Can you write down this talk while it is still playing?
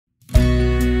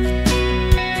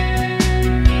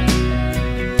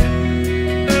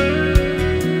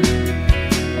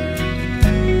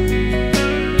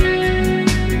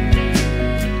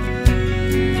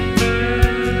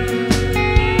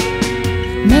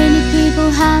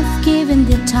have given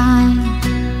their time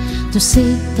to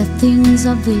seek the things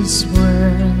of this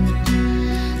world.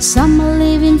 Some are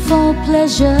living for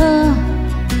pleasure,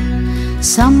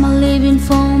 some are living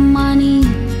for money,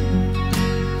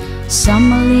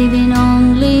 some are living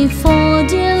only for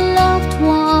their loved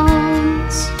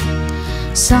ones.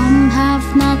 Some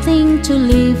have nothing to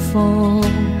live for,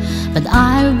 but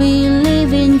I'll be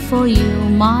living for you,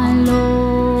 my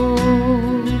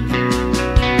Lord.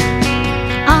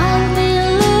 I'll be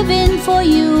living for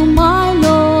you, my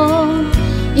Lord,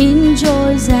 in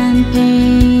joys and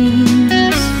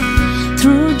pains,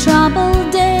 through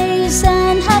troubled days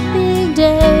and happy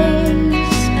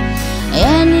days.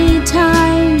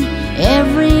 Anytime,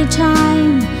 every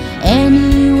time,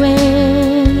 anyway,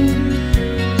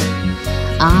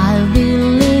 I'll be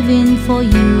living for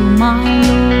you, my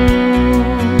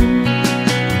Lord.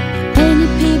 Many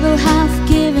people have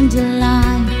given their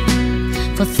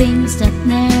life for things that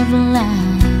never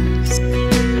last.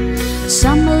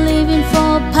 Some are living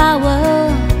for power,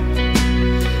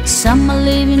 some are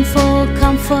living for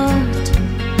comfort,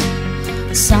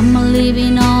 some are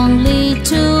living only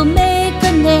to make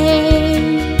a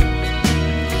name.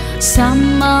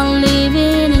 Some are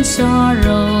living in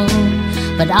sorrow,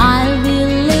 but I'll be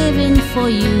living for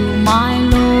you, my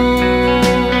Lord.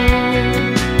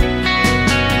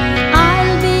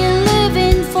 I'll be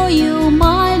living for you,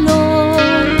 my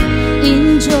Lord,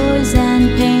 in joys and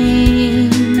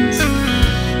pains,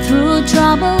 through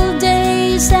troubled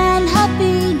days and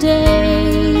happy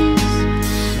days.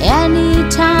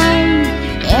 Anytime,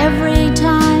 every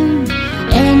time,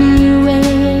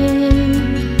 anyway,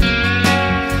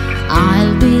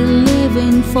 I'll be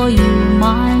living for you,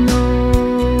 my Lord.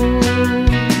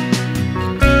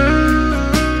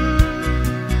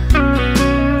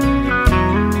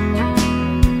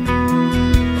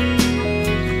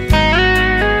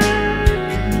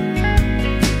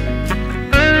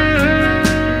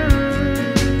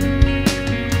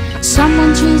 Some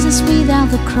want Jesus without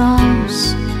the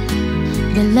cross,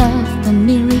 they love the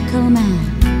miracle man.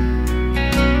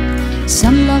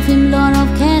 Some love him, Lord of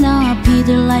Cana,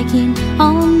 Peter like him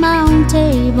on Mount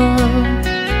Tabor.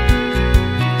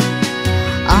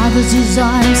 Others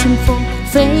desire him for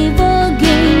favor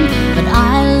gain, but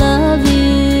I love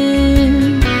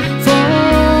him for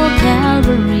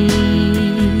Calvary.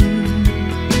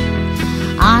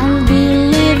 I'll be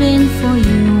living for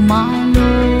you, my Lord.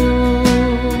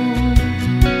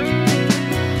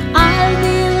 I'll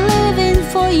be living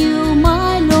for you,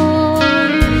 my Lord,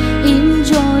 in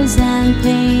joys and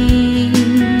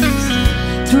pains,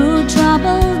 through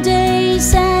troubled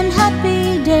days and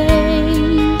happy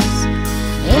days.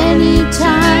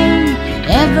 Anytime,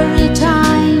 every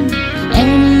time,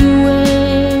 anyway,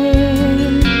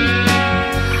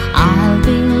 I'll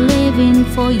be living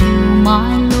for you,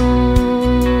 my